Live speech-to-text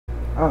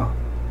Oh.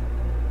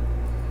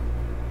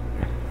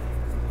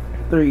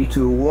 3,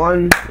 2,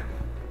 1.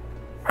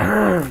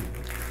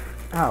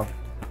 Ow.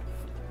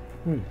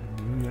 No,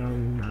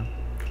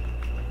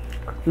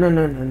 no,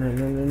 no, no, no,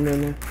 no,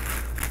 no.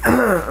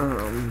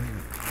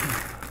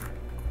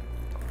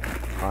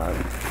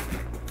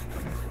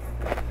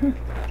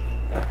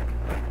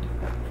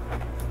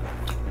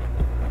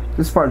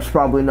 This part's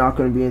probably not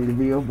going to be in the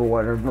video, but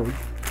whatever.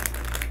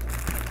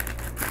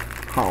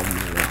 Oh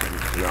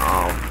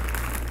man,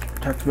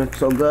 text mix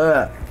so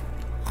good.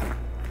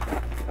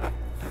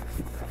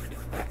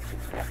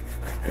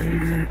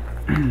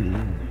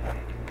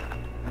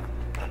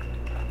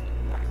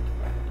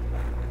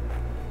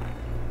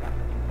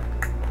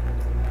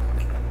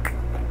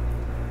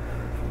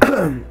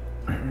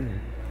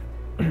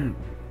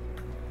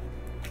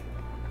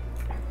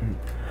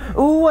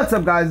 What's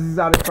up guys, this is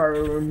Out of Fire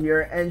Room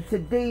here, and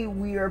today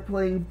we are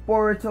playing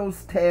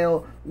Boruto's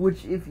Tale,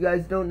 which if you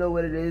guys don't know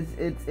what it is,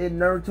 it's in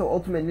Naruto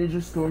Ultimate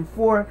Ninja Storm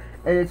 4,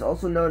 and it's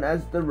also known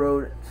as the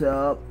Road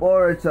to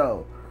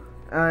Boruto.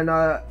 And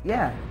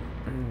yeah.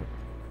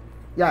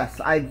 Yes,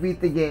 I beat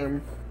the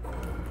game.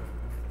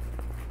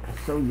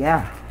 So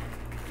yeah.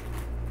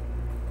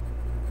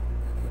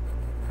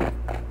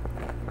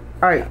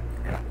 Alright.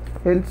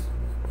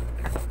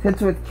 Hits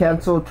with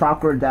cancel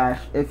chakra dash.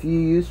 If you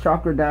use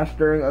chakra dash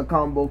during a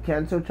combo,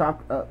 cancel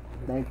chakra.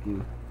 Thank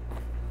you.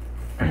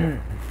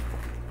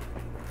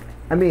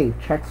 I mean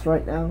checks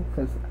right now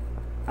because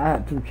I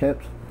had some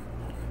chips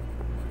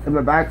in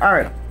my bag. All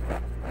right.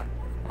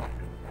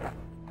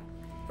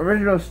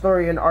 Original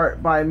story and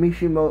art by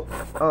Misha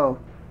Kishimoto.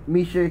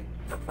 Misha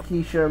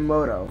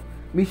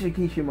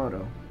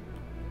Kishimoto.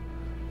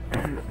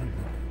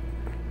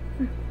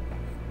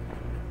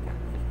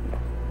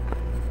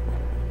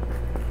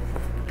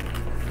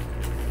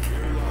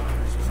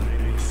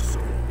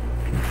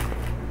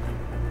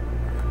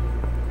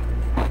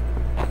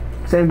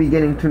 Same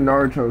beginning to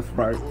Naruto's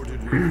part.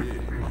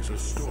 Is a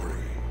story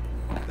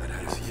that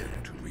has yet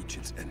to reach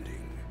its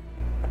ending.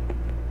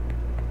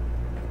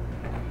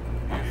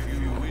 If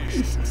you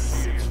wish to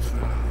see its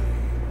finale,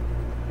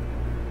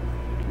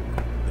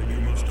 then you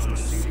must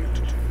unseal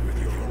it with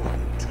your own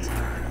 2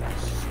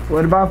 hands.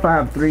 What about if I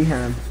have 3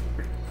 hands?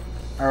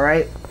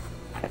 Alright.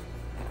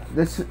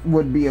 This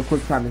would be a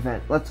quick time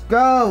event. Let's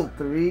go!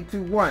 3,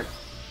 2, 1.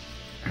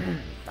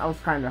 That was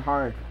kind of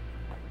hard.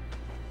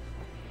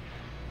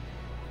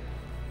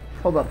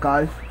 Hold up,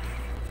 guys.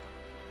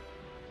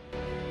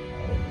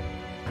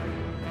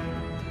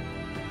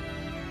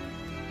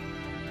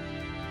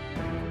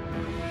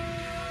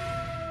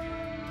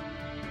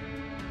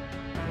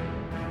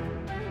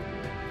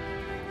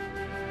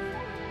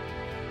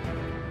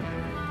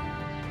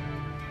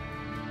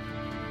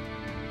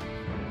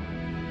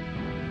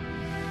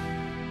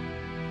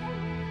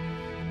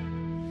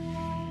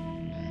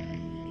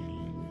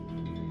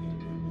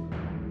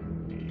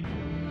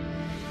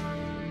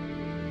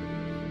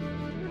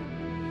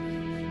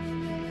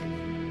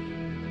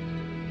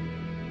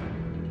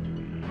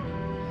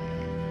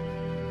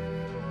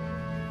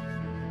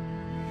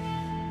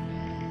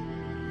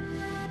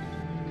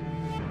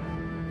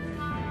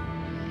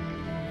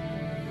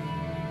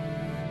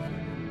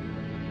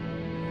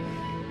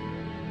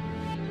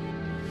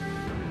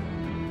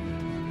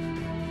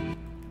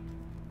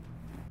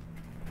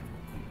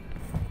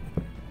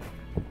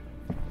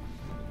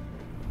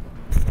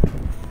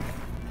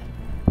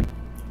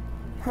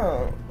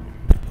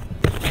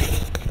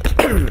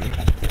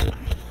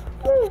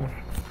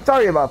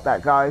 Sorry about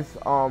that, guys.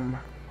 There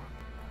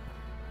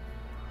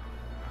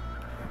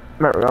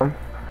we go.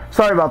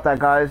 Sorry about that,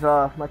 guys.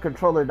 My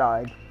controller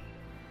died.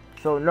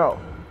 So no.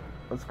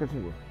 Let's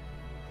continue.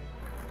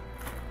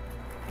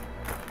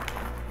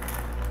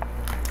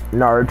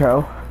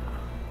 Naruto.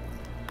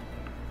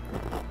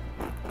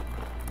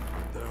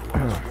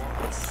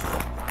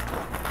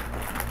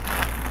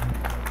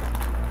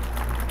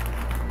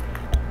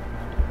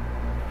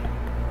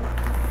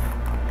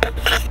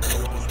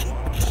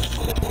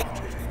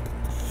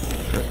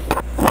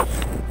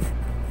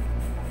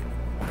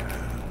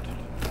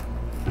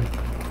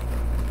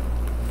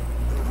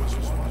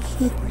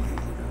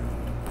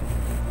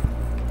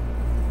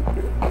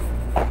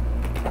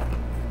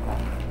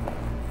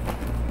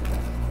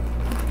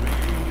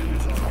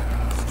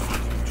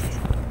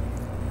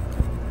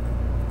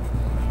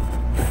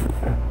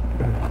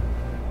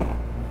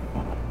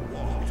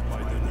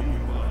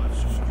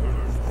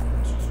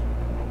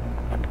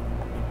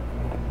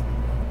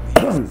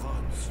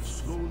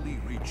 Slowly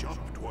reach up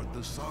toward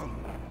the sun.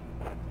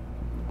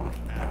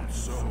 And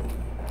so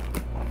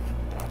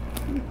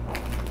a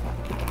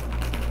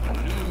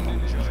new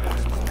ninja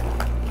is born.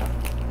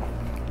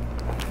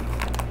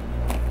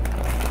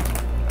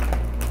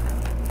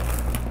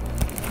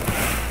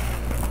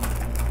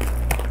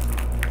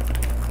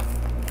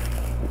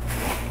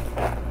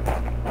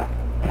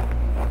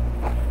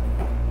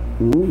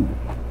 Ooh.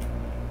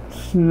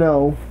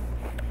 Snow.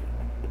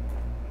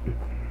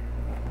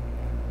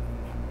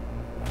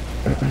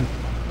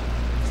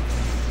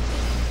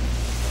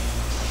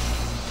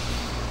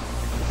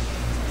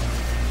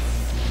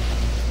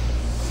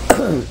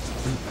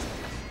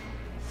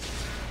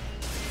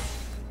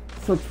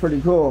 This looks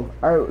pretty cool.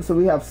 Alright, so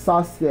we have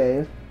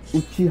Sasuke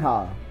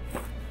Uchiha.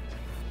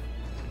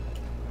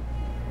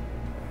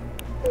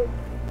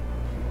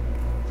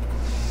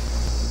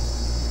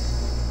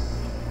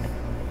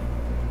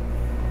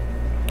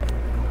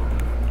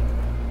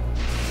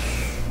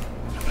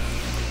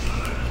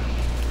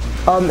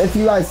 If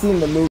you guys seen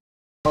the movie,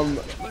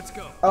 Let's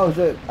go. oh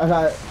shit, I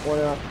got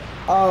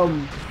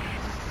one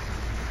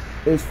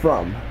is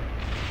from.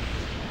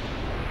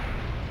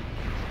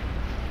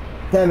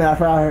 Damn it, I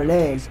forgot her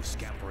name.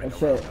 Oh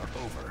shit.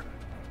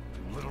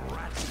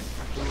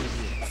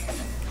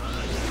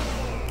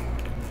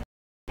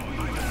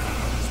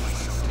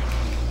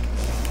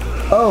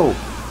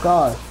 Oh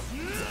god.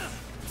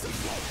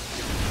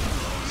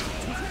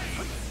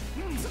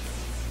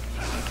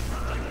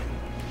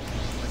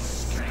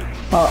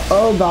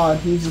 Oh god,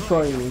 he's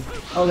destroying me.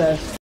 Okay.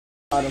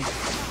 Got him.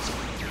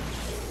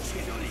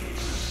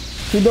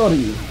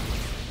 Chidori.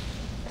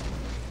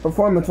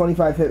 Perform a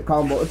 25 hit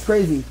combo. It's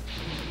crazy.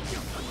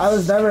 I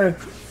was never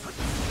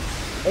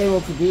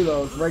able to do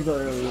those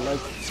regularly. Like,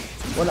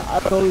 when I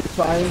was always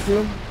trying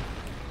to.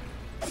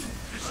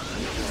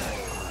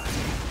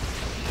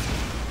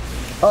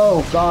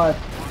 Oh god,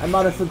 I'm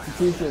out of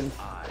substitutions.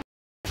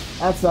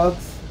 That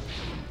sucks.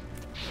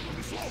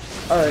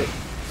 Alright.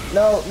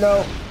 No,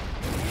 no.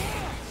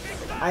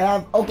 I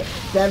have, okay,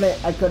 damn it,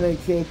 I couldn't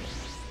escape.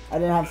 I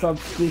didn't have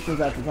substitutions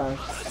at the time.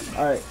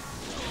 Alright.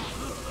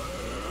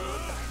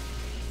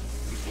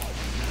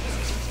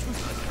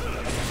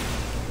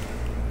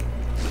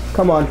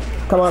 Come on,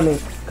 come on me.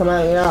 Come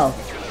at me now.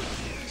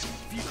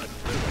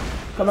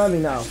 Come at me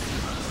now.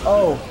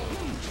 Oh.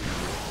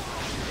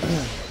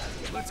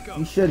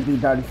 You should be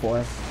done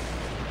for.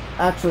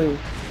 Actually.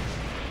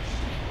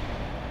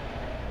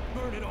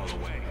 Burn it all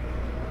away.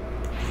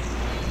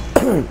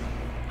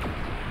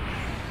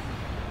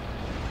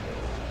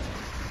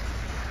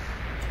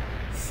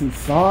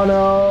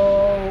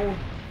 Susano.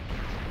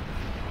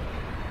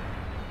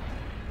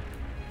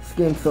 This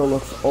game still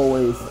looks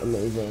always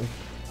amazing.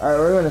 Alright,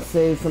 we're gonna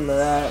save some of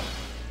that.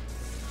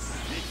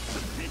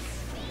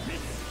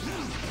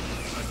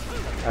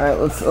 Alright,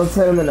 let's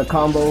hit him in a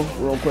combo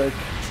real quick.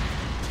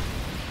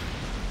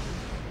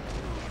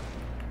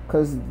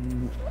 Cause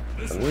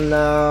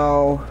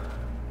now.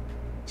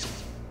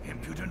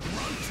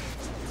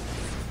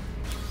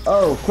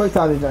 Oh, quick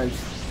time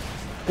events.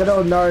 Good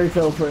old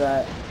Naruto for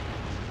that.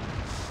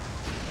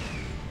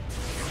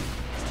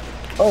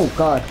 Oh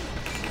god.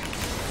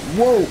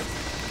 Whoa.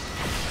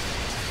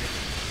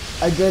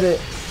 I did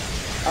it.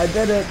 I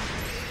did it.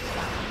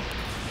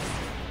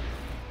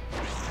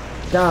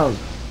 Down.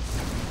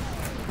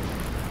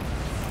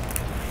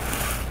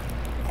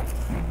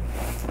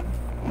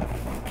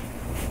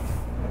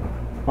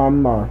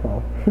 I'm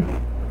Marco.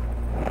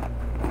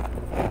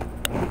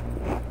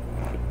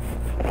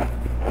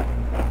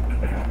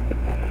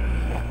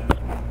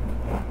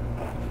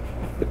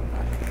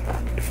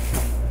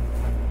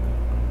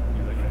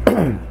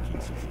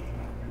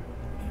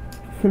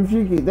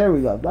 Kimshiki, there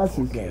we go. That's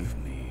his name.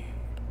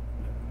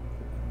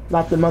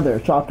 Not the mother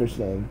of Chalker's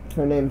name.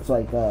 Her name's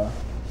like,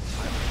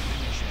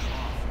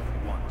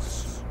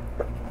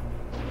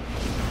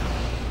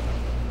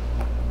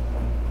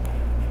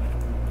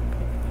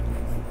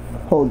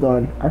 Hold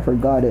on, I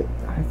forgot it.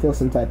 I feel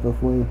some type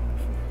of way.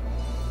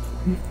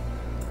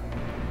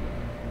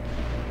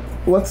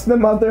 What's the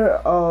mother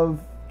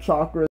of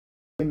Chakra's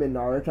name in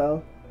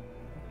Naruto?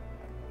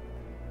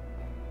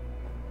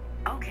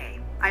 Okay,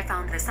 I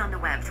found this on the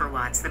web for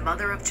what's the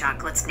mother of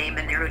chocolate's name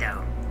in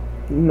Naruto.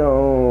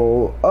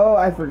 No. Oh,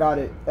 I forgot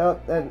it. Oh,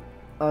 then,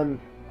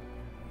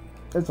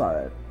 it's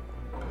alright.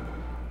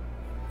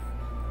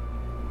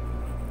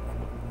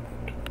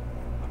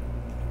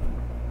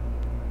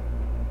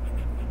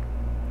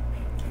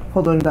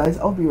 Hold on, guys.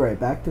 I'll be right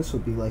back. This will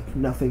be like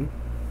nothing.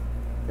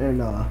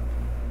 And,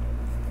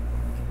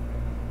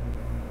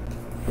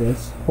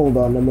 this. Hold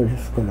on. I'm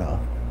just gonna.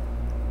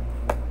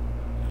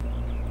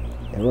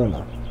 Yeah, we're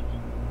gonna.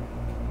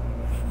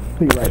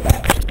 Be right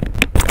back.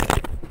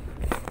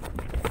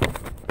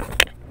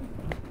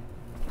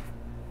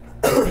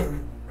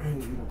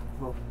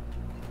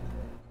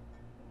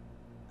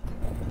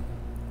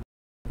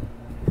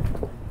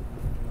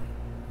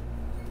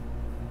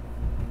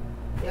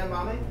 Yeah,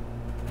 mommy?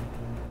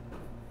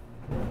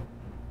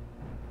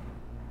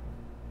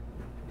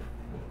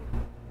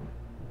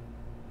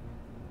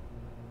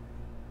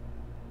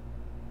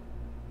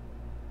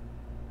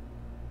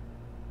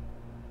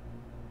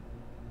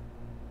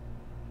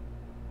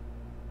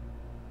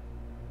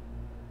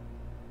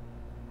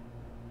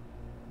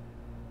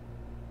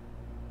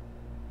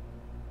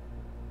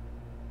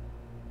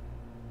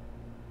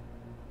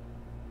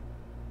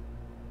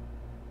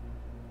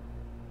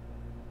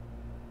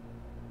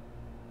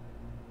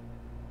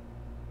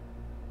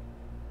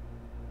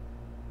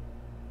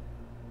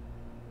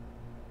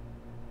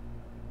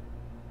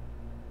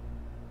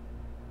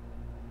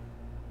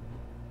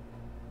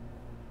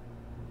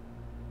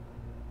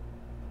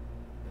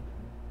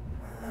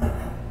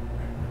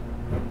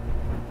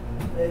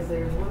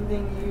 there's one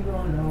thing you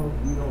don't know.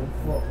 You don't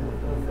fuck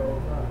with them,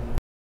 though.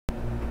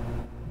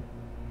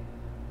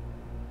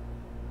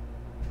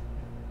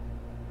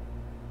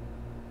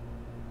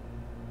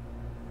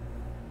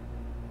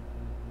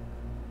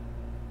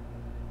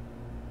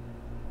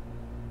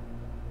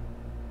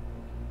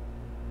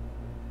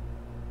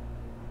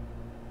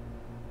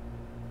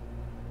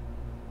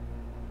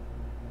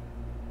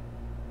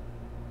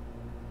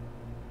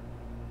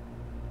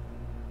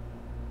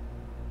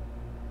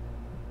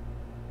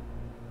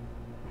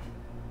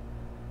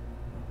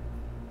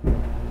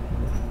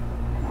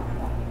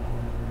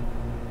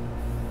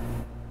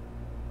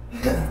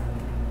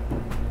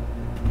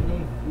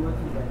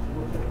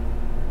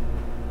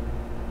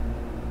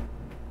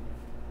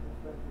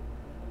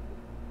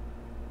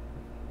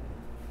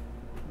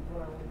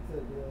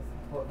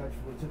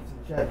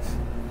 Checks.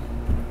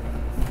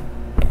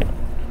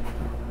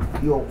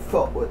 You don't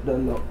fuck with the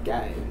little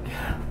gang.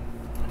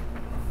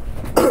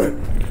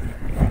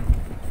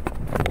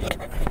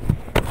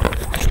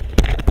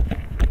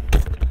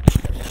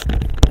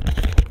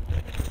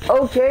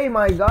 Okay,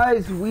 my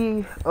guys,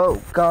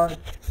 oh god.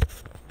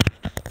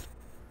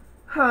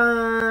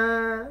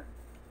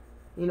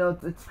 You know,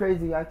 it's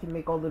crazy. I can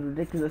make all the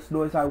ridiculous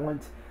noise I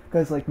want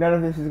because, like, none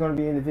of this is going to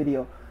be in the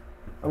video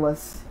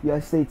unless you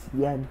guys stay to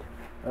the end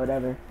or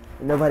whatever.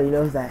 And nobody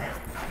knows that.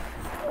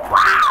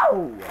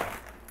 Wow!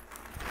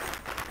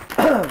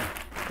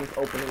 Just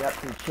opening up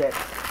some chips.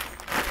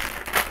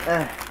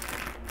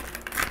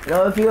 You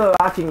know, if you are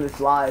watching this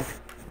live,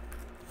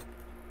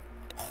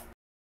 I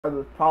have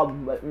a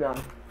problem, but no.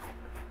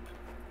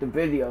 The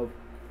video.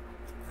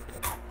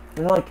 It's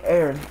like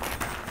air.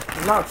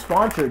 I'm not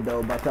sponsored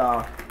though, but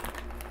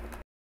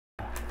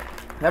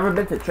never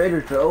been to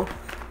Trader Joe's.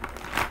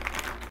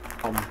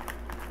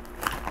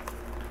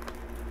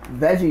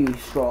 Veggie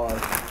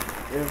straws.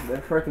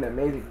 They're freaking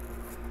amazing.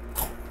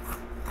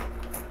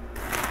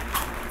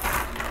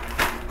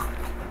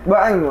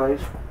 But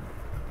anyways.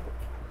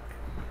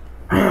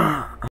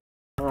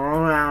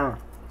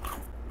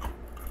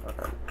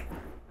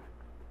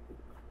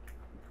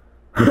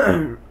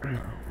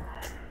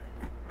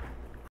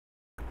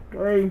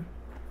 Three,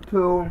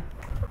 two,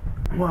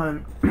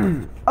 one.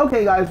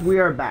 Okay, guys, we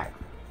are back.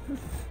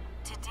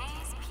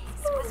 Today's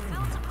piece was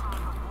built upon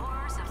the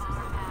wars of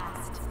our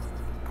past.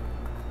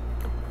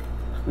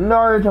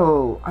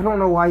 Naruto. I don't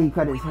know why he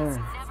cut his hair.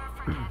 Never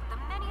forget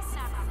the many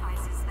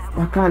sacrifices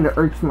that That kind of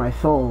irks my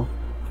soul.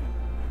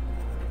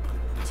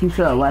 He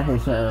should have let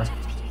his hair.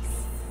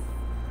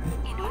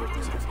 in order to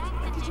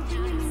protect the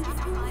children who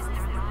sacrificed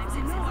their lives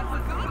in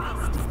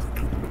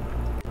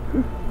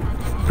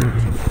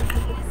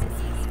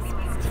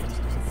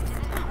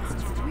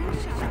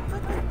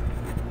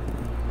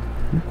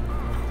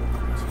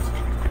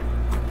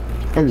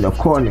In the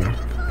corner.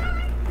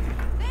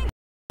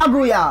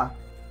 Kaguya!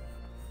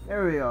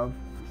 There we go.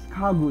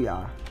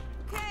 Kaguya.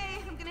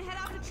 Okay, I'm gonna head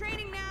out to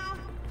training now.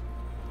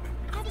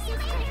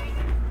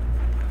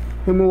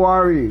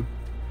 Himawari.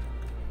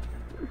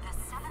 The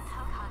seventh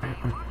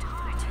Hokage worked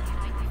hard to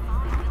unite the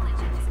fallen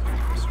villages in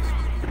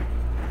Asherin.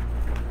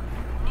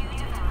 New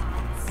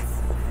developments.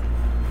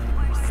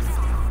 We're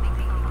still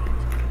moving forward.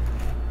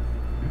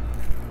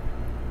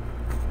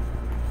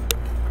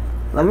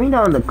 Let me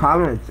know in the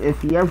comments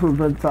if you ever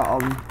been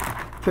to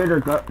Trader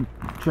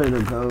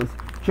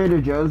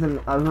Joe's and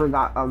ever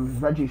got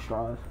veggie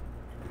straws.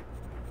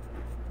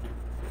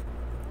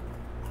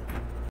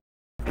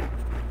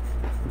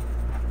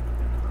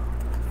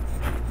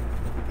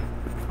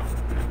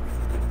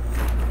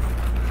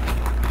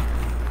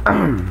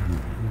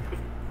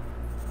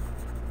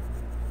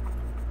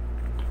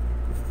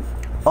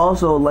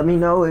 Also, let me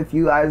know if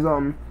you guys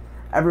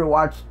ever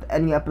watched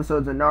any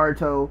episodes of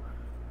Naruto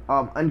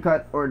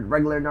Uncut or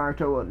regular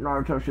Naruto,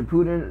 Naruto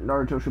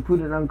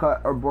Shippuden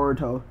Uncut, or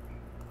Boruto,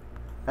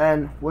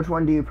 and which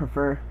one do you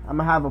prefer? I'm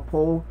gonna have a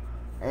poll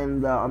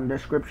in the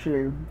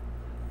description,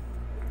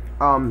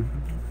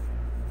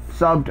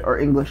 subbed or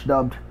English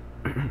dubbed.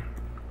 I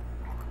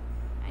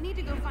need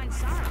to go find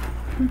Sarah.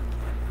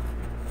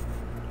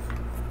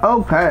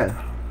 Okay.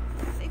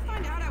 If they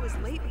find out I was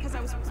late because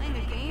I was playing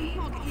a game,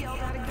 I'll get yelled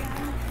at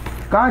again.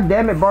 God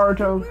damn it,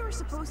 Boruto. We were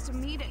supposed to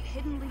meet at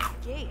Hidden Leaf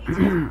Gate.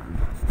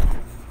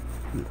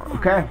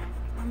 Okay.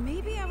 Or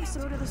maybe I was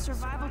so to the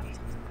survival.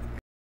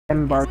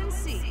 Boruto.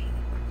 See.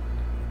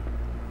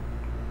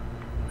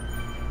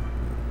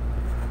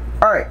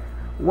 Alright,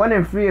 when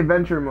in free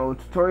adventure mode,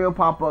 tutorial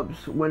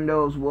pop-ups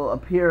windows will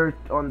appear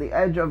on the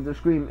edge of the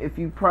screen. If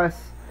you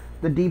press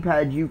the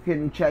D-pad, you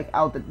can check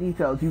out the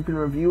details. You can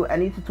review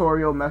any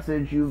tutorial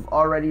message you've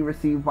already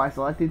received by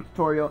selecting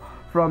tutorial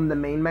from the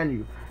main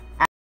menu.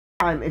 At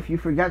the time, if you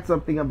forget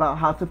something about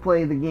how to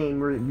play the game,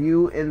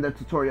 review in the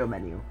tutorial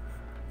menu.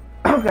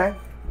 Okay.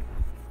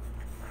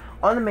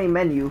 On the main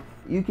menu,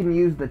 you can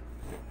use the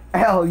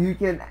L. You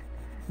can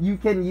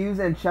use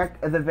and check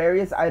the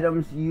various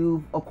items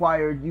you've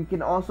acquired. You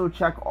can also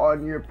check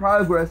on your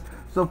progress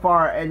so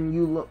far, and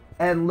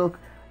look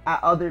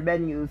at other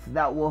menus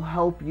that will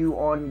help you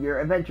on your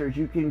adventures.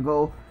 You can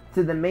go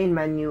to the main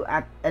menu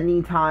at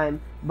any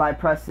time by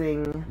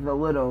pressing the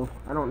little,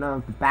 I don't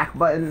know, the back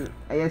button,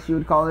 I guess you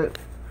would call it.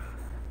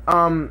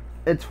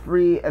 It's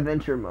free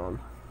adventure mode.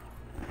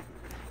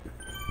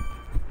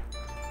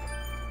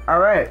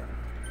 Alright.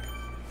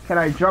 Can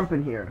I jump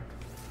in here?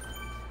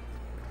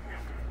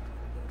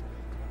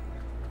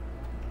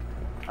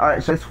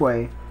 Alright, so this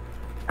way.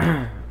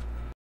 I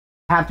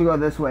have to go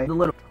this way. The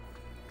little,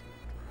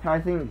 I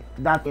think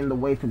that's in the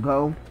way to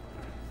go.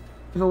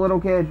 There's a little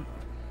kid.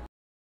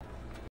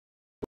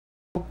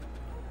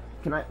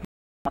 Can I?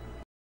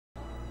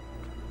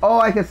 Oh,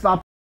 I can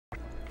stop.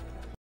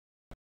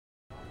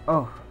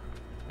 Oh.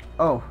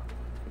 Oh.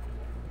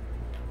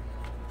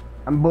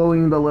 I'm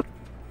bullying the little.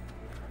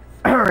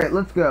 Alright,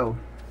 let's go.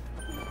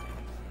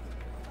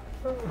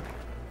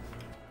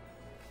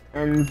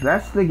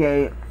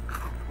 Investigate.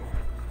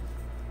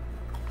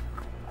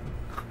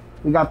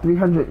 We got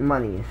 300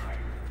 monies.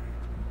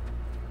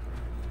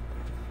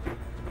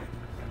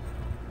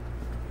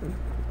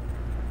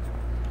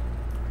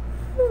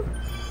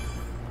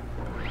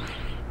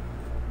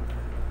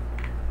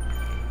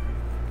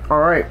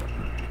 Alright.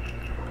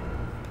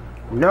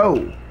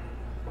 No.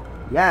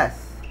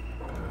 Yes.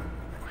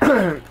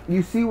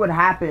 You see what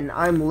happened?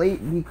 I'm late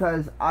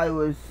because I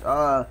was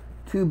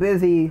too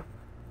busy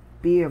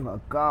being a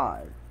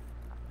god.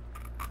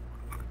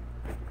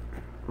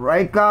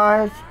 Right,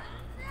 guys?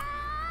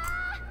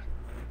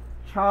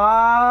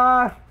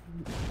 Cha.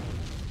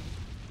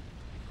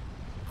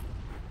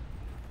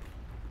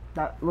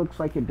 That looks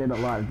like it did a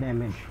lot of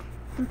damage.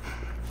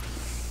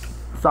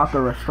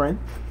 Sakura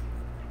strength.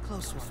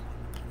 Close one.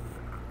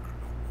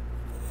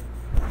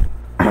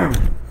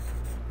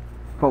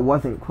 But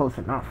wasn't close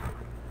enough.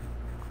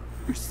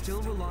 You're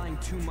still relying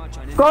too much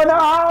on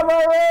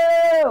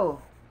Konohamaru!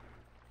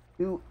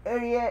 You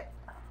idiot.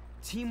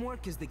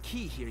 Teamwork is the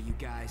key here, you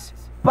guys.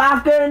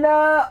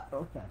 Bakuna!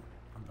 Okay,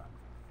 I'm done.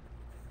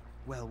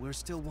 Well, we're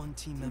still one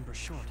team member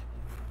short.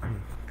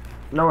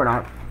 No, we're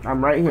not.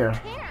 I'm right here.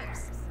 Who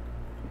cares?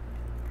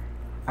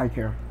 I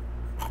care.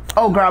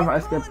 Oh, crap, I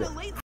skipped it.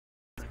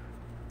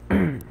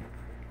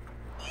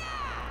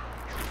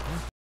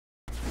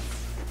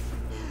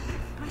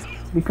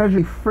 Because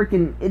you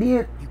freaking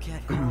idiot. You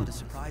can't call it a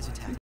surprise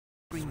attack.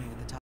 Screaming at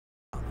the top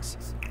of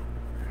lungs.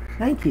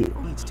 Thank you.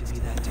 Needs to be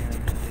that daring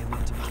if they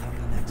want to become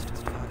the next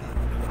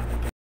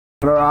Hokage.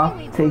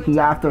 Bruh, taking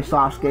after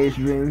Sasuke's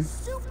dream.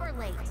 Super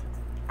late.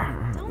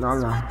 No, I'm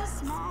Sweat not. the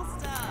small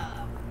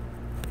stuff.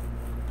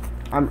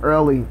 I'm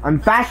early. I'm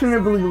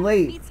fashionably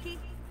late. Mitsuki,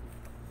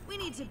 we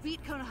need to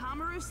beat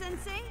Konohamaru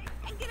Sensei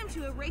and get him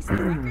to erase the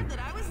record that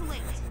I was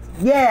late.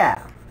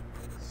 Yeah.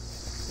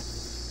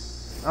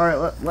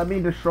 Alright, let me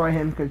destroy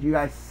him because you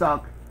guys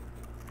suck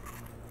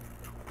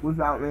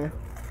without me.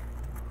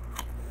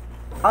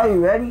 Are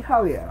you ready?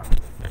 Hell yeah.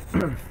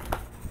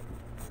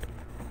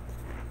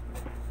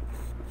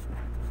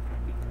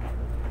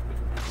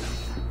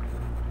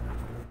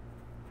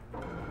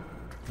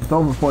 It's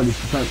over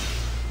 40%.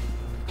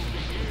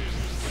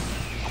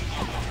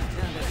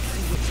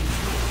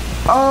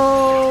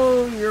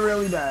 Oh, you're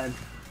really bad.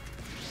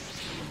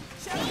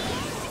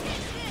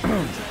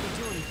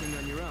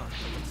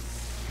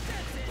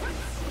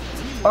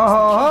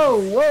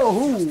 Oh, whoa,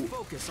 who?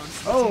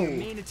 Oh,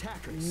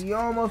 you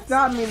almost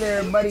got me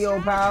there, buddy,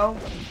 old pal.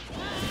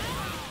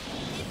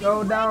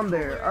 Go down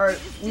there. Alright,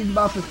 he's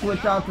about to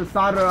switch out to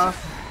Sadara.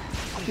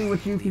 See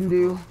what you can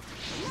do.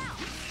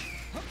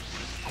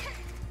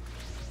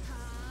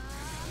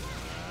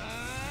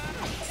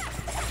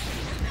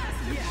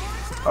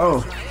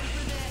 Oh.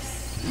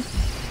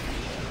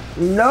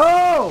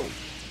 No!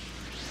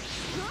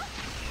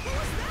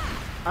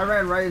 I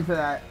ran right into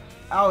that.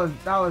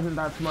 That wasn't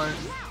that smart.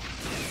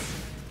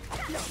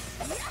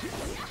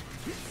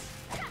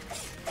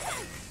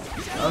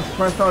 Let's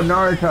press on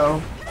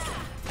Naruto.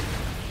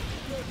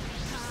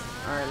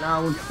 Alright,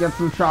 now let's get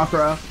some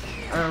chakra.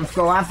 And let's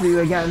go after you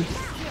again.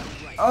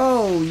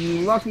 Oh,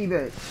 you lucky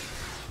bitch.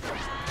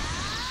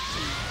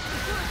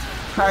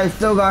 I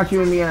still got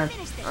you in the end.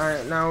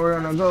 Alright, now we're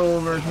gonna go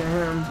over to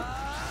him.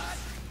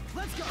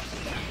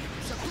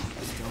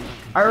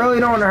 I really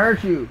don't want to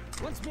hurt you.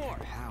 Once more.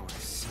 Power is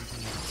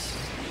something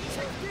else.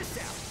 Check this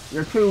out.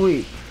 You're too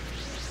weak.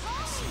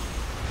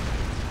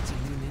 It's a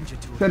new ninja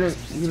tool. Couldn't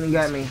even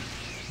get me.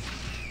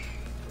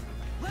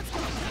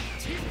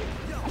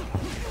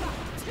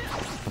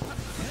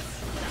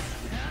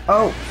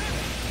 Oh.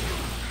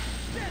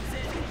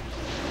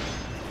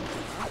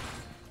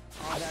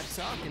 All that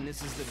talk and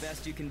this is the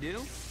best you can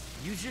do?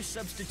 Use your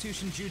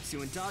substitution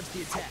jutsu and dodge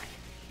the attack.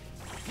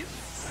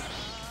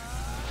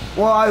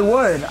 Well, I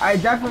would. I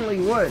definitely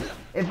would.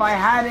 If I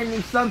had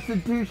any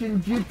substitution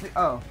jutsu.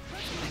 Oh.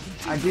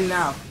 I do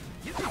now.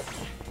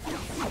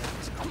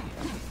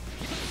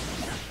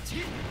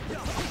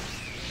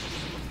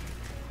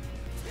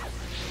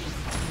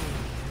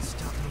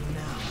 Stop me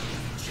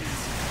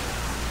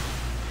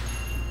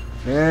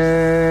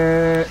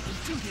now.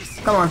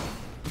 Come on.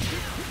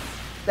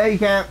 There you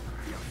can't.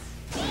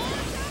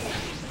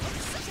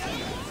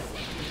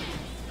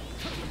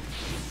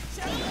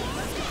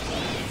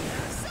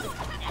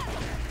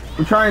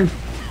 We're trying to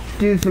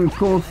do some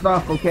cool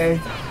stuff, okay?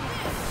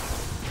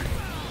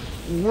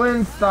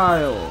 Wind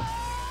style.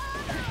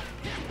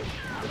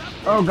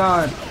 Oh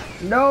god.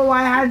 No,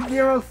 I had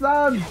 0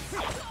 subs!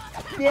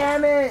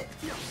 Damn it!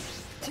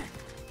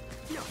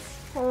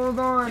 Hold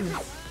on.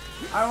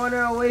 I want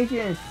to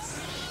awaken.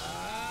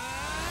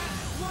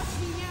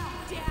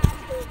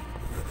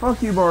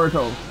 Fuck you,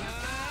 Boruto.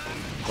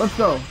 Let's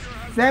go.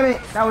 Damn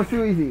it, that was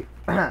too easy.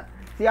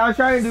 See, I was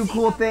trying to do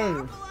cool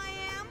things.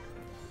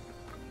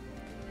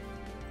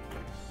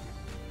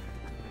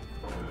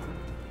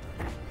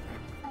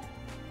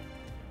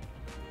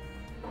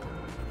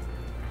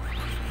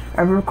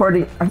 I'm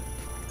recording.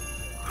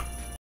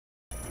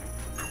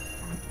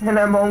 And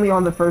I'm only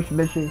on the first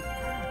mission.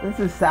 This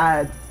is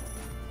sad.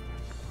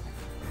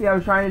 See, I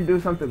was trying to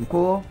do something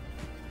cool,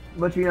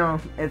 but you know,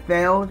 it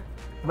failed.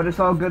 But it's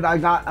all good.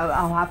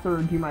 I'll have to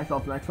redeem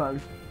myself next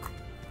time.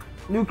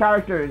 New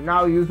character,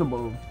 now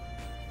usable.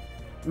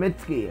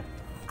 Mitsuki.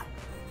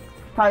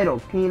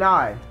 Title, Keen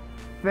Eye.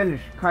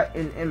 Finish, cut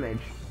in image.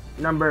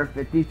 Number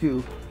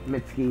 52,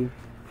 Mitsuki.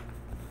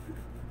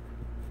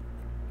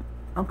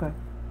 Okay.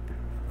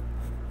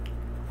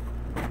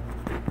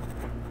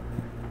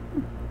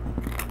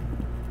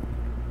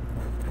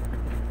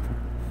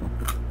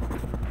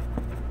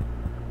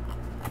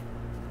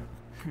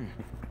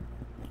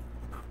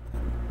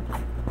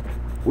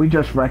 We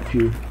just wrecked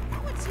you.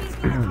 What would Team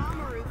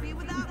Konohamaru be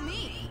without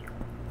me?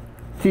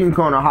 Team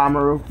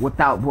Konohamaru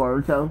without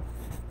Boruto.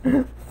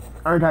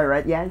 Aren't I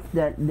right? Yes,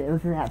 that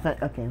wasn't that fun.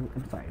 Okay,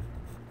 I'm sorry.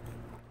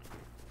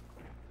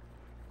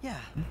 Yeah,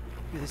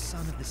 you're the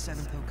son of the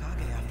 7th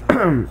Hokage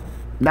after all.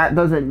 That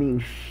doesn't mean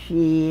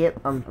shit.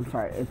 I'm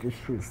sorry, it's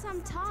just true.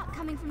 Some talk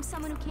coming from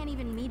someone who can't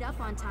even meet up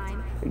on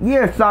time.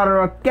 Yeah,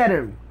 Sadara, get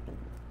him.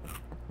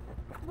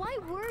 Why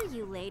were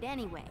you late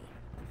anyway?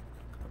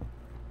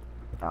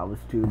 I was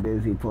too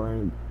busy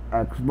playing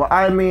Xbox.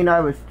 I mean, I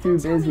was too Don't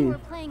tell me busy. you were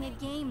playing a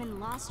game and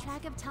lost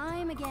track of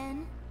time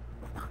again.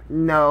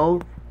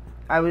 No,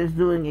 I was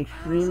doing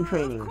extreme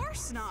training. Of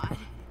course not.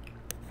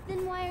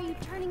 Then why are you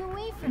turning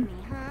away from me,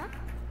 huh?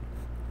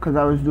 Because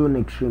I was doing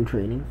extreme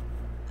training.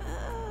 I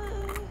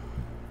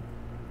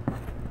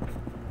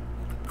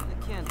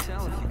can't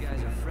tell if you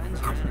guys are friends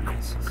or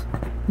enemies.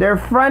 They're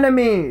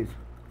frenemies.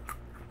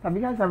 Have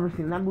you guys ever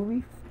seen that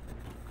movie?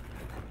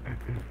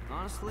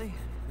 Honestly,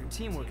 your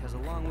teamwork has a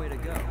long way to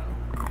go.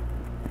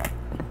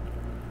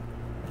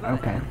 But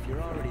Okay. if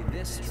you're already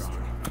this strong.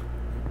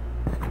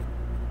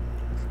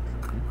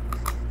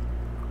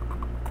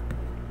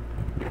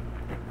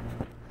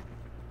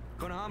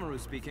 Konohamaru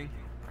speaking.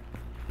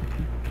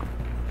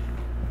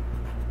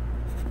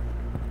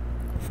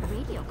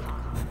 Radio call.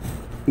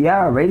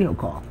 Yeah, a radio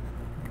call.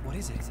 What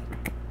is it?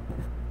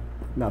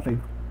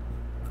 Nothing.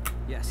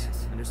 Yes,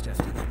 understood.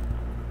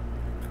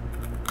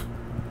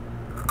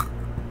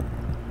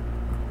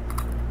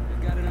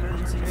 We've got an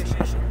emergency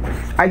mission.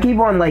 I keep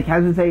on like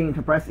hesitating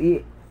to press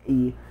A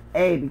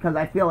because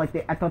I feel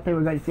like I thought they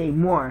were going to say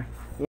more.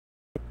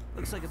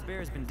 Looks like a bear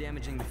has been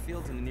damaging the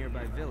fields in a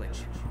nearby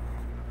village.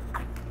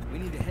 We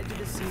need to head to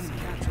the scene and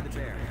capture the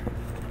bear.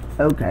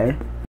 Okay.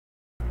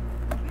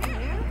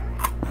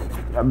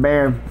 A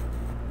bear.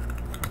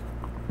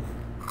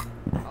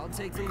 I'll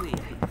take the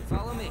lead.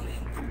 Follow me.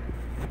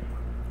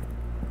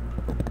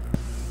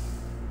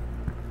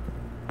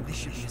 This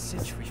should be a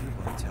cinch for you,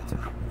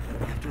 Boruto.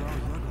 After all,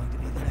 you're going to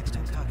be the next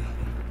Hokage.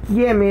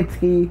 Yeah,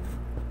 Mitsuki.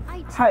 I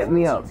Hype told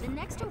me you, up. The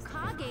next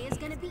Hokage is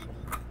gonna be.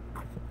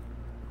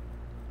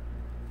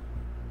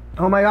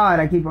 Oh my god,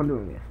 I keep on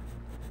doing it.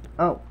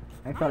 Oh,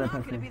 I I'm thought I not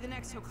pressed gonna be it. the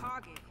next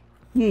Hokage.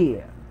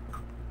 Yeah.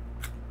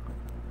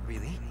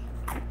 Really?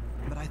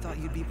 But I thought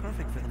you'd be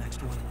perfect for the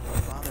next one.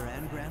 Father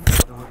and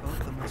grandfather were both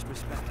the most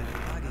respected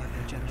Hokage of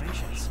their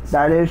generations.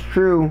 That is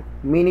true.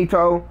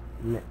 Minito.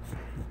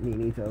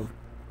 Minito.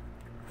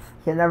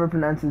 Can never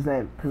pronounce his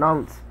name.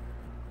 Pronounce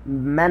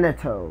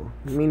Minito.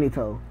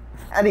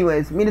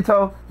 Anyways,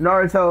 Minito,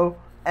 Naruto,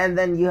 and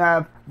then you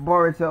have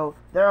Boruto.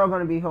 They're all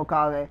going to be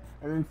Hokage,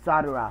 and then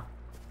Sadara.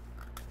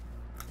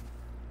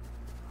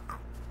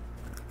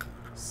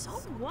 So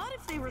what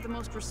if they were the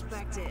most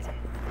respected?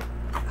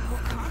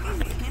 Hokage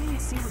who can't even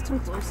see what's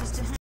closest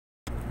to him?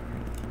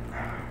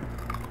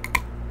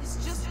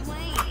 It's just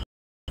lame.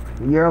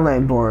 You're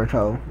lame,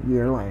 Boruto.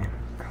 You're lame.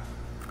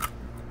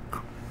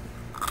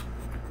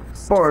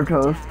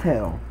 Boruto's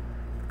tale.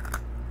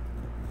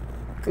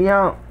 You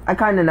know, I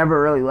kind of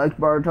never really liked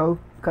Boruto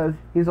because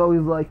he's always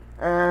like,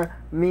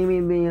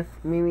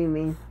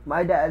 me.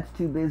 My dad's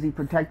too busy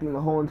protecting the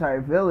whole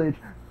entire village,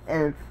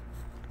 and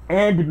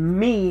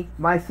me,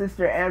 my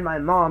sister, and my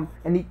mom,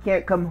 and he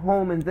can't come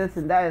home and this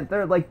and that and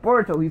third. Like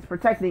Boruto, he's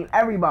protecting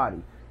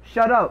everybody.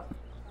 Shut up.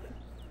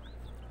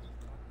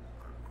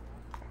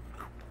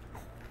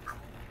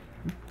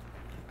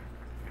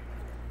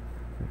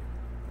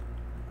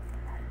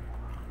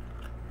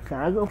 Can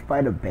I go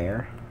fight a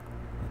bear?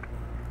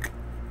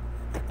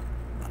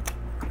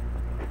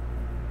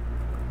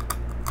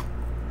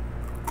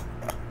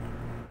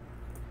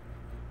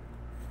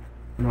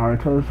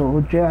 Naruto's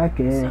old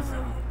jacket.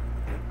 So,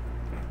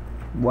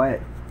 What?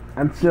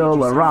 I'm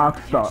still a rock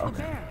Catch star. the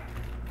bear.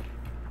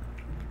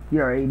 You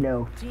already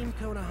know. Team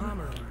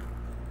Konohamaru.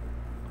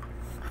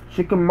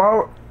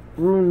 Shikamaru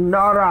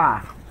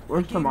Nara.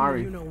 Where's Gave me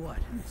Tamari? You know what?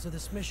 So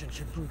this mission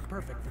should prove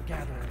perfect for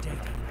gathering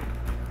data.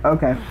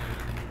 Okay.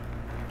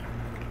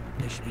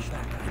 They should be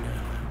back by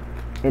now.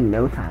 In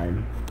no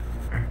time.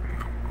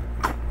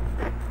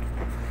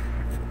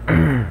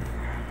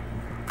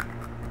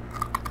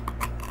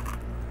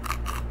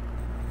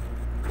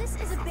 This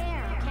is a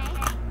bear,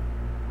 okay?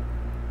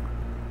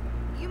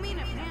 You mean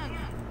a panda?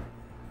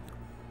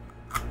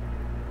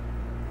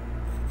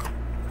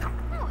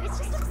 No, it's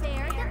just a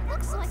bear that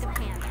looks like a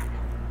panda.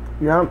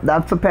 Nope,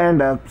 that's a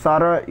panda.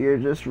 Sada, you're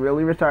just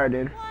really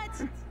retarded.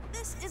 What?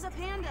 This is a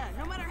panda,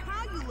 no matter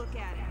how you look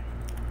at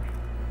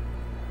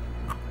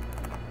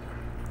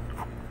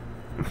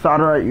it.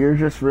 Sada, you're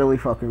just really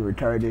fucking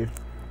retarded.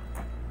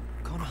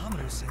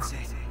 Konohamaru sensei.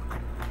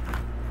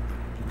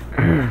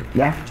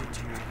 Yeah.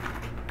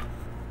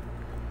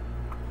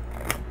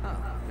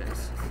 Oh,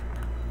 this.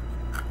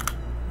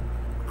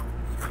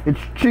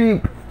 It's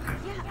cheap.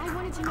 Yeah, I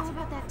wanted to know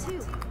about that too.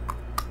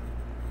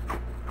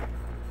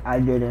 I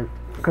didn't.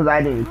 Because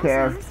I didn't You also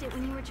care. used it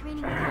when you were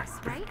training with us,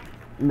 right?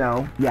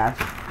 No. Yes.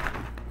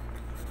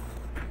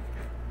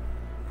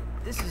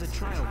 This is a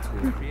trial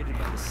tool created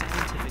by the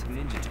scientific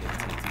ninja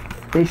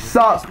tool. They This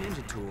suck.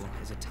 ninja tool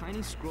is a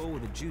tiny scroll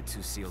with a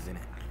jutsu sealed in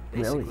it.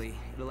 Really? Basically,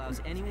 it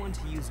allows anyone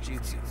to use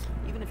jutsus,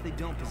 even if they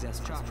don't possess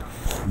chakra.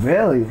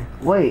 Really?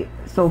 Wait.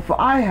 So if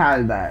I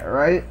had that,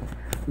 right?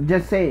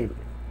 Just say,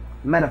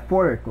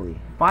 metaphorically,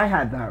 if I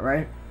had that,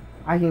 right?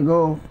 I can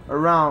go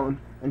around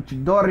and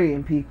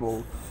Chidorian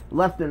people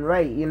left and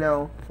right, you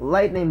know,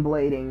 lightning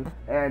blading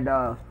and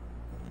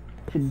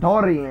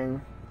Chidorian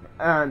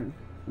and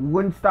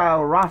wind style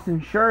Rasen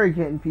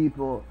Shuriken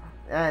people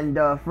and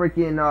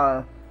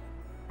freaking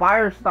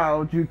fire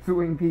style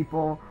jutsuing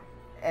people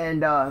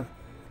and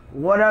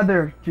what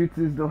other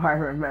jutsus do I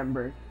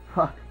remember?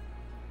 Fuck.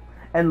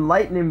 And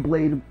lightning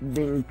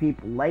blading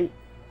people.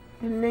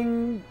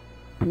 Lightning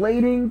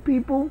blading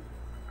people?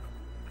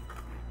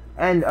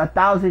 And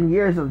 1,000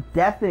 years of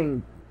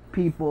deathing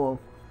people.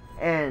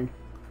 And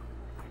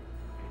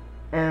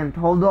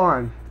hold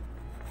on.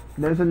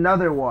 There's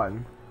another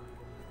one.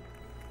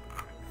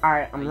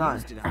 Alright, I'm I done.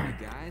 used it on you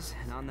guys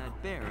and on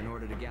that bear in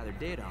order to gather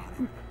data on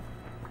him.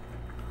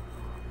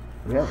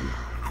 Really?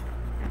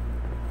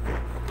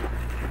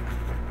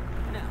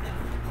 Now,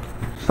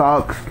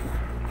 Sucks.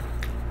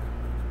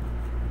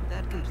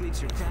 that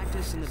completes your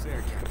practice in the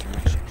bear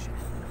capture section.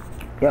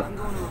 Yep. I'm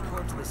going to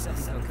report to the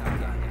 7th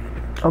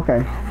Hokage. Okay.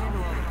 I'll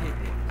handle all the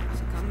paperwork,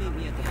 so come meet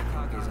me at the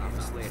Hokage's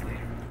office later.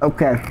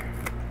 Okay.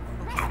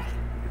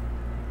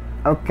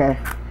 Okay.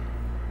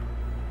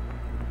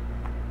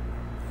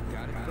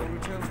 Got it,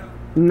 Boruto?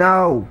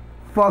 No.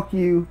 Fuck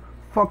you.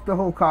 Fuck the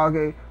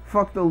Hokage.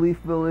 Fuck the Leaf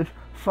Village.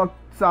 Fuck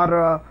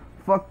Sadara.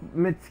 Fuck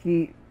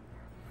Mitsuki.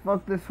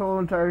 Fuck this whole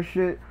entire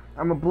shit.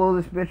 I'ma blow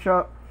this bitch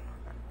up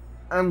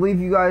and leave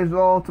you guys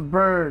all to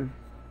burn.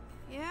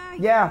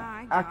 Yeah,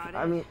 I got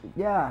I it. mean,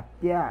 yeah,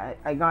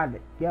 I got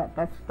it. Yeah,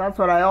 that's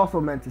what I also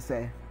meant to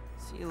say.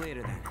 See you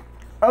later then.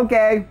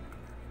 Okay.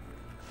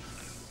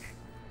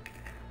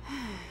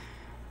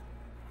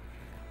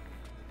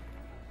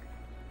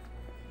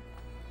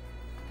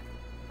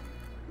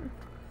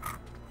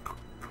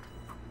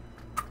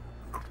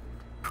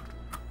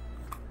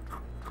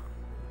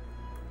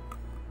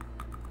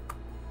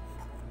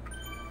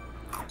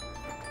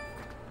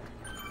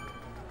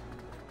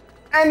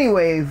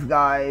 Anyways,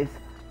 guys,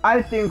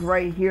 I think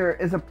right here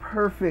is a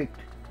perfect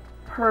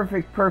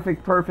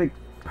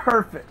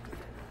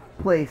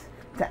place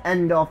to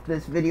end off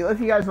this video. If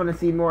you guys want to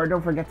see more,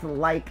 don't forget to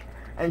like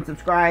and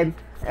subscribe.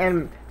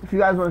 And if you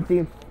guys want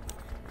to see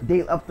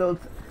daily uploads,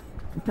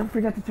 don't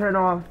forget to turn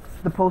off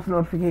the post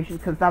notifications,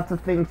 because that's a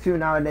thing too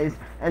nowadays.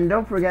 And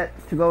don't forget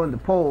to go in the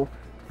poll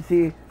to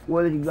see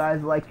whether you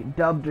guys like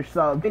dubbed or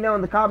subbed. Let me know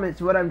in the comments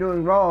what I'm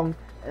doing wrong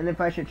and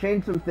if I should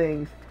change some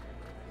things,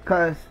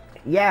 because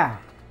yeah,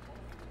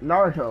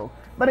 Naruto.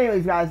 But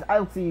anyways, guys,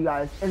 I'll see you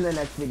guys in the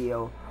next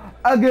video.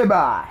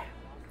 Goodbye.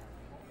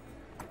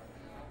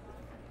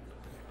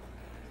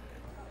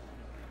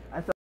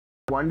 I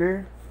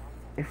wonder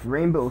if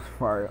rainbows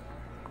fart.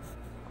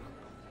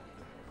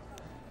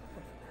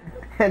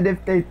 And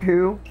if they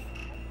do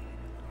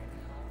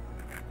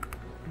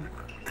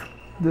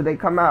they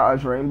come out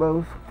as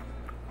rainbows?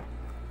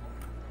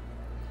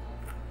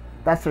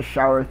 That's a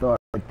shower thought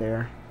right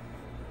there.